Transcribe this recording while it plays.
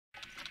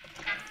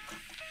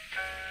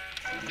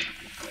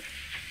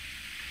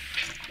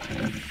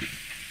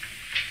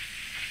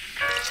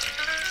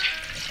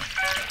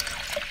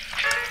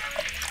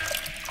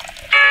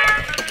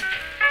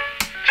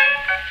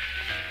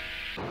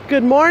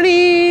Good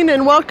morning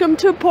and welcome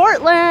to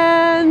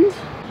Portland.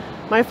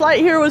 My flight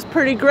here was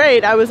pretty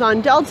great. I was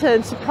on Delta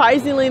and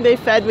surprisingly they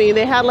fed me.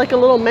 They had like a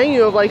little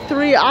menu of like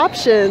 3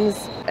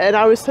 options and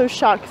I was so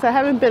shocked because I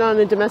haven't been on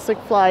a domestic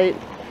flight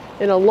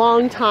in a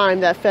long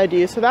time that fed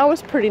you. So that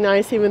was pretty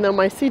nice even though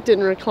my seat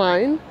didn't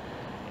recline.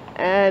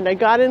 And I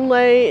got in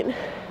late.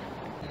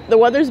 The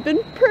weather's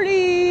been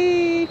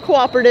pretty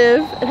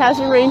cooperative. It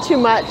hasn't rained too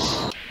much.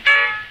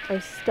 I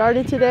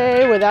started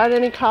today without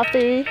any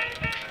coffee.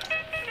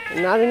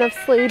 Not enough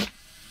sleep.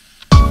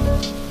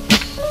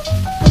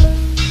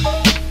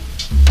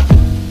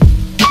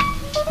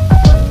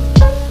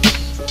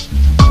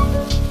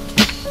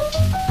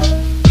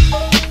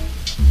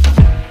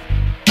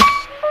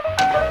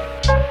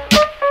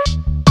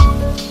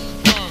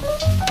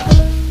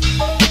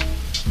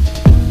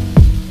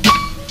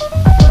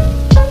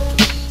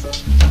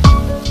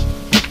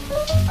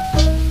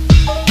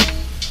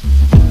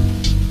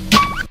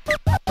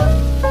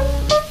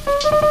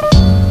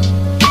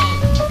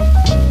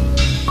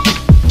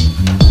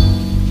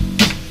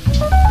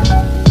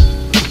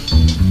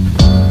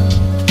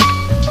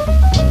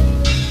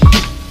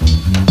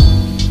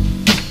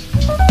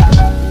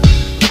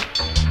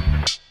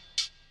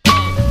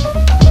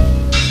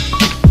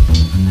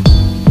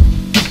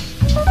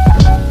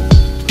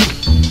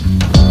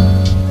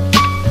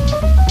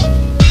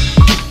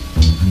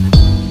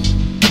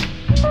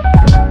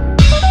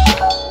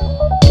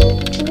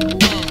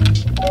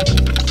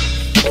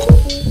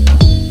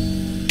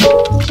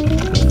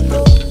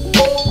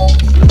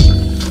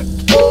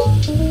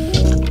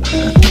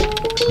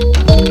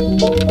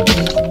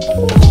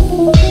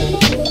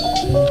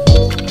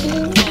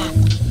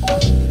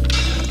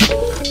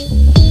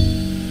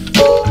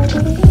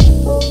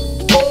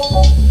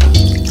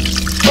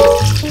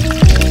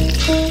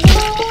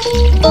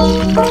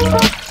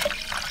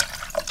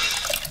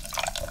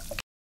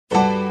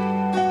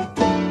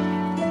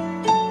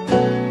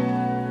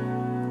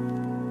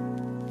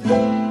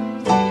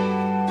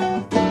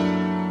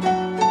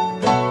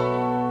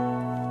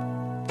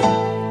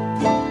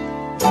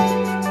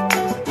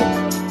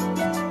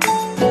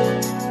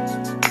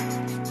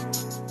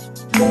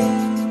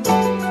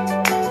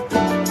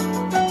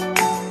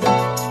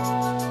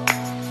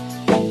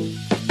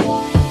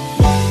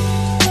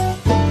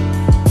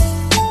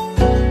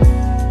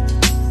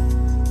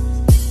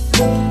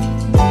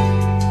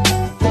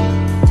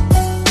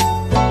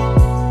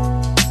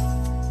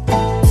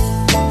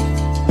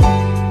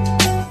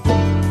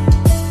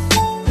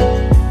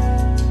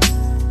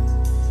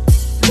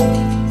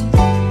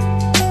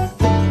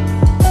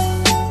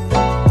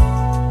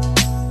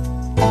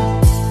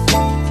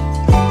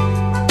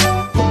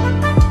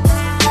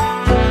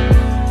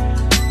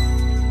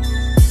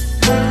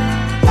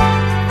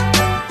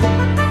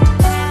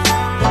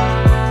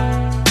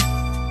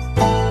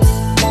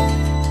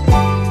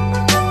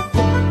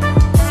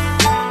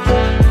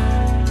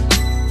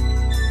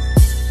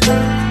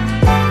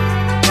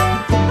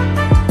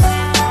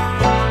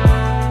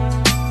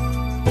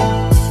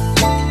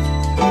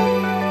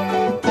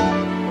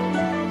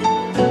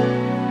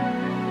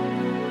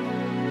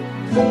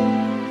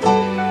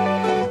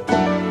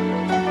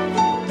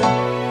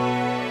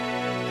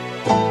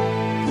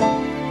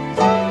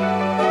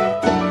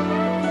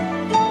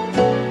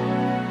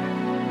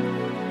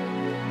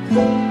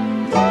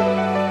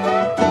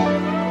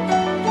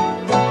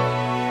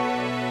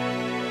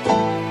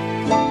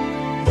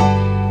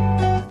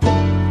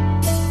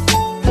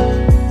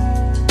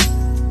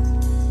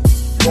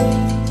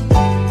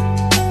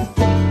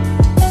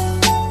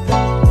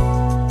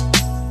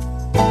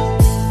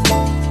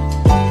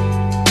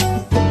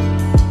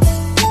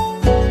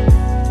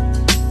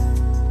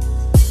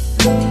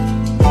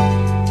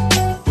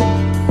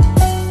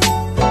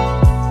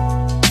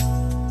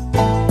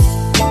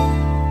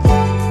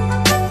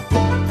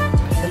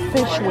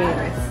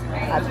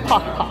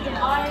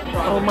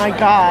 Oh my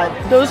God,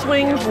 those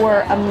wings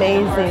were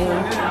amazing.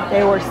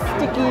 They were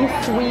sticky,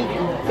 sweet,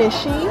 and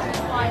fishy,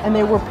 and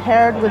they were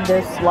paired with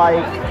this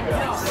like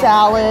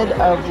salad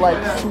of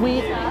like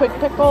sweet quick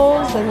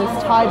pickles and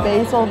this Thai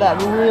basil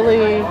that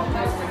really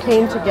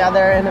came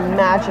together in a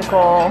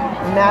magical,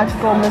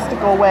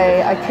 mystical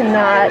way. I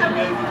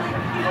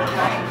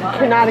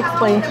cannot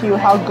explain to you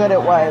how good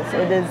it was.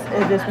 It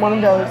is one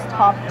of those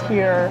top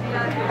tier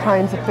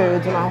kinds of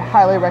foods, and I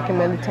highly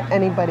recommend it to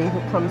anybody who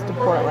comes to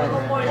Portland.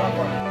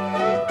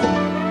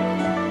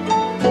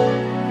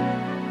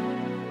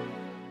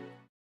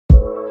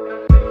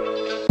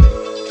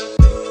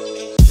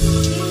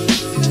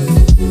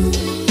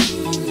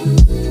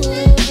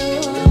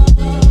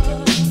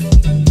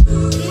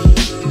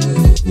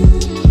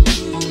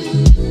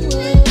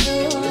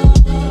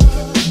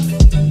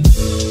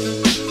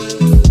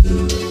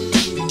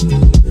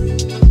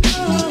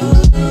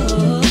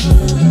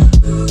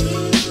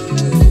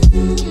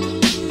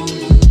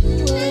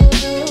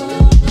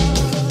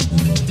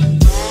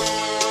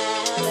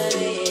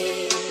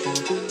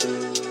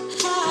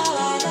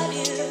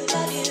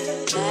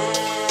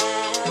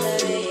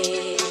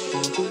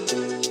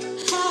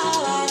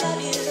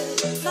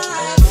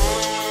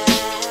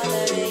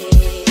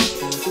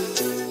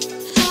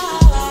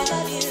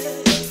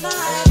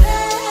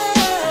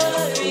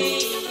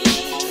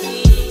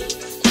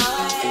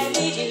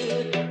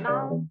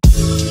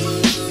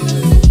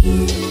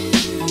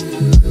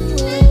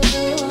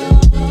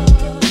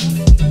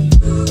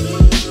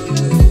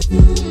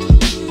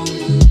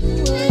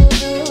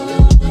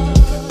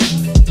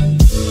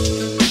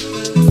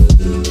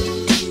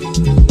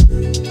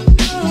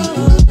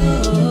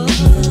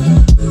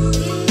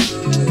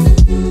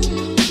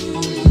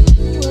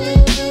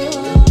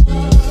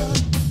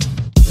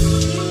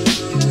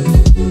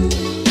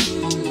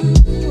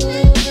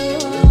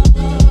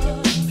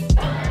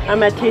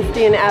 I'm at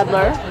Tasty and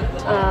Adler,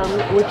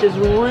 which is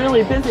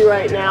really busy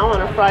right now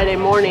on a Friday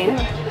morning.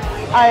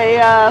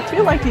 I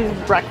feel like these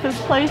breakfast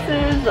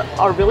places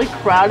are really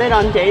crowded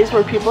on days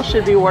where people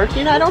should be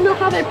working. I don't know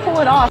how they pull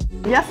it off.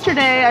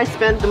 Yesterday I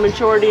spent the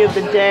majority of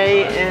the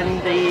day in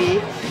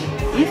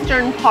the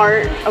eastern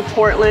part of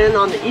Portland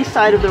on the east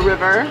side of the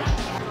river.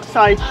 So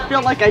I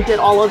feel like I did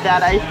all of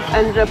that. I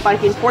ended up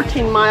biking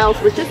 14 miles,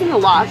 which isn't a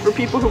lot for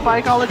people who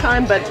bike all the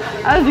time, but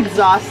I was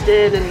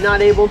exhausted and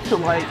not able to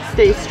like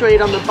stay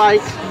straight on the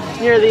bike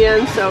near the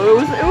end, so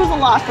it was a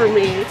lot for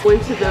me.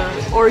 Went to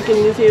the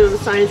Oregon Museum of the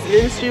Science and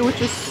Industry,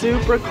 which was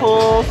super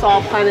cool.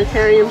 Saw a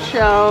planetarium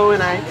show,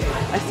 and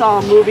I saw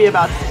a movie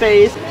about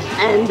space.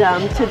 And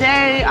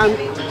today I'm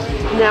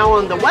now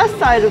on the west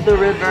side of the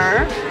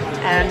river,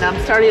 and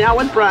I'm starting out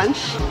with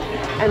brunch.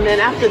 And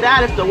then after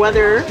that, if the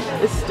weather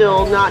is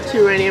still not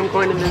too rainy, I'm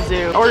going to the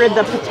zoo. I ordered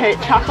the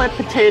chocolate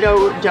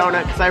potato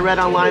donut because I read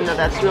online that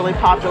that's really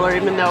popular,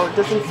 even though it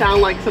doesn't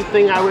sound like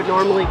something I would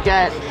normally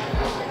get.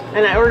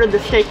 And I ordered the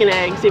steak and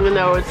eggs, even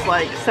though it's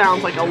like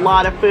sounds like a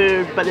lot of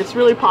food, but it's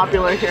really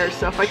popular here.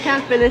 So if I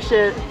can't finish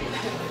it,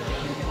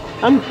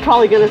 I'm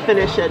probably gonna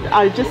finish it.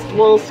 I just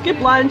will skip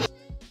lunch.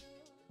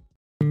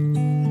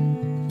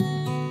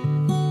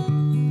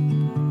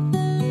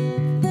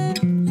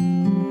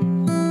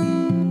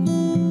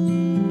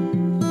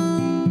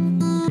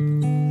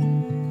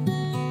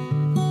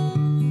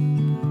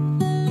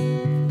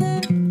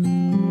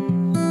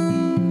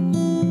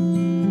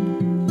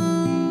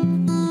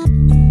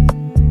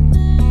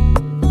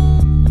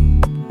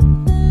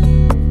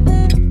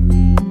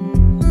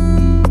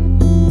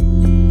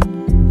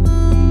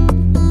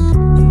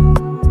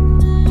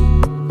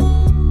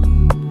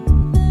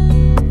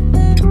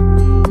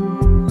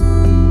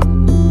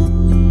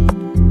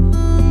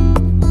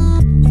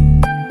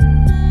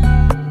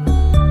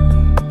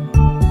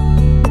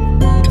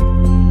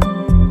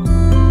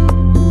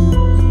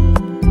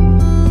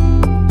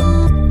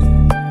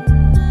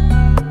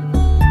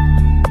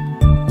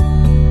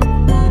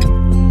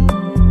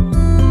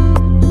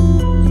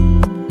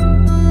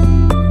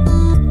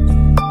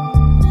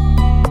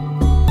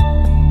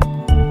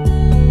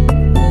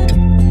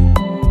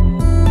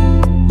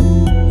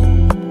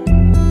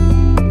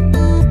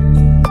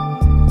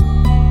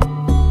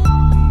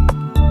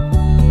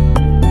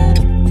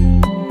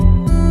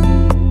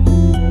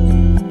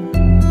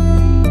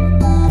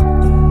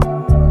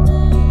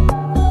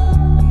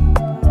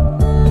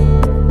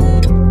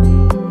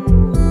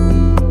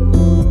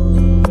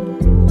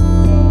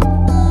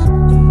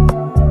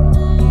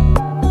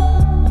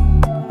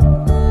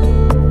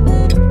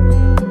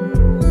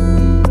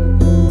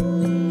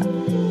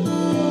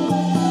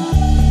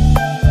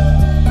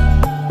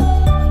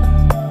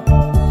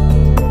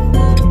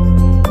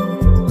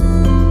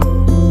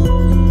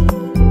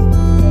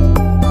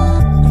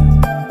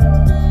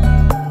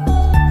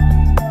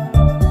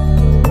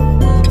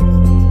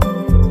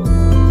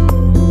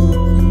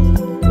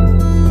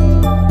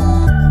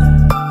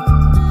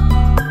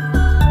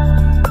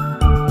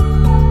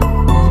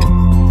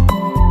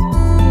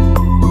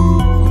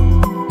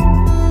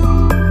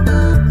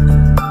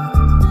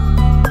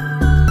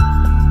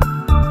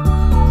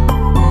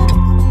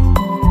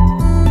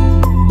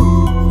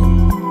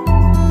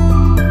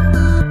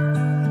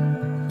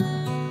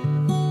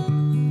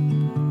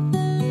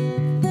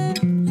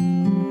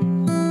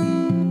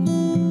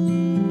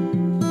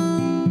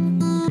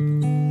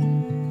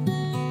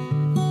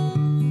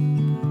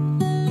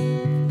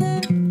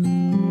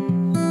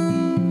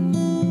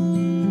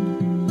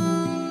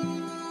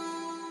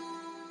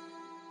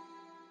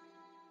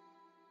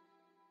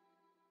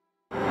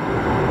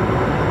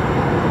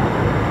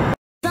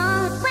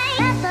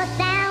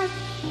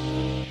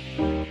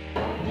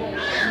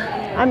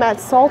 I'm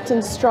at Salt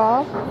and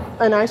Straw,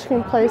 an ice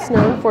cream place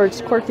known for its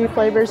quirky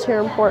flavors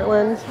here in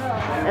Portland.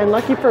 And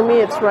lucky for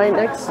me, it's right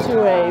next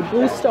to a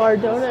Blue Star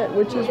Donut,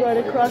 which is right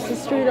across the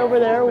street over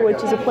there,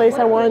 which is a place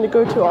I wanted to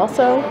go to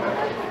also.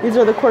 These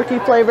are the quirky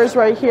flavors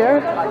right here.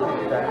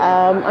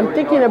 I'm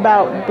thinking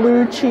about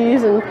blue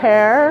cheese and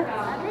pear,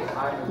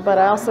 but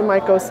I also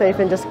might go safe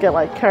and just get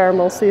like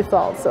caramel sea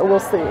salt, so we'll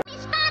see.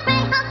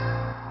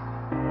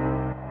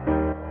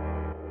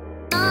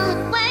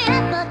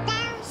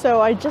 So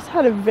I just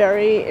had a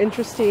very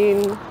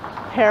interesting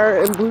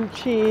pear and blue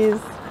cheese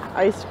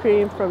ice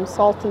cream from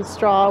Salt and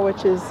Straw,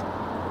 which is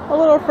a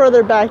little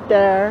further back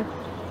there.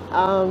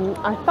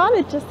 I thought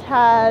it just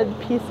had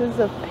pieces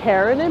of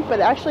pear in it, but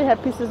it actually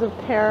had pieces of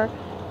pear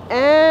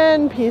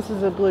and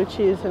pieces of blue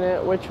cheese in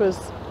it, which was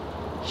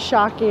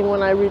shocking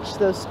when I reached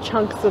those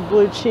chunks of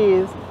blue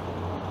cheese.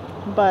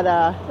 But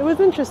it was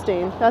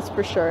interesting, that's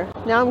for sure.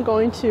 Now I'm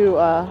going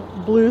to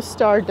Blue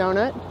Star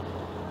Donut,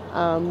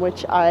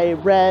 which I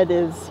read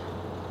is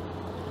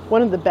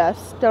one of the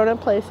best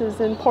donut places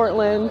in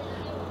Portland.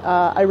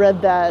 I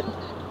read that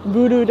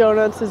Voodoo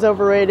Donuts is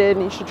overrated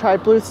and you should try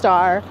Blue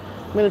Star.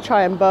 I'm going to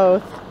try them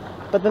both.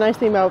 But the nice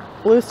thing about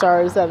Blue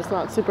Star is that it's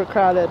not super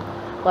crowded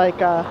like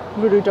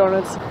Voodoo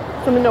Donuts.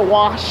 Something to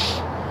wash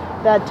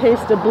that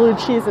taste of blue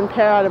cheese and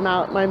pear out of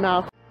my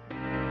mouth.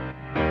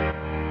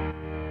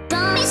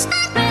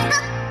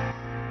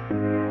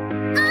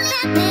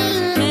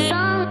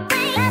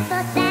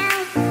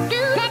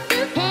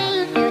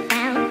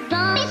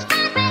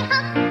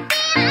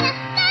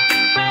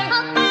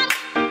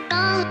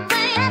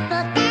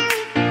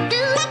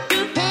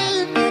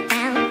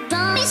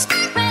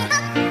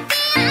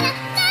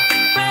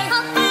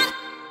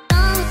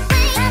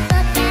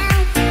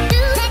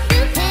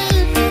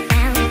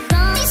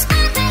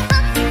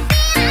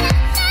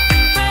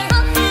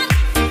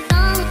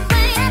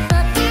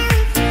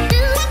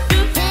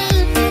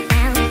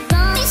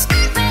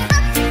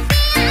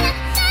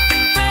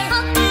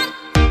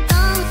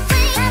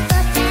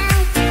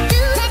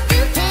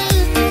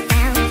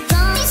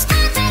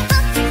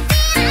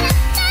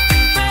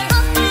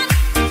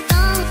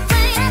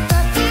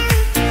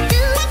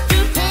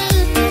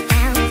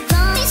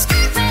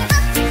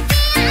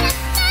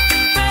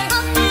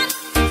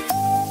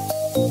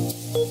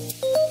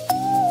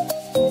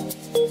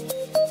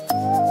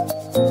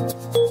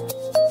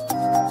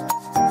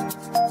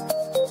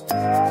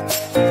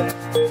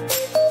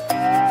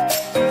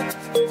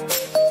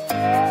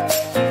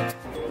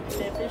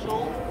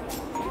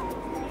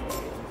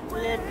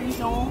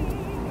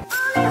 Dijon.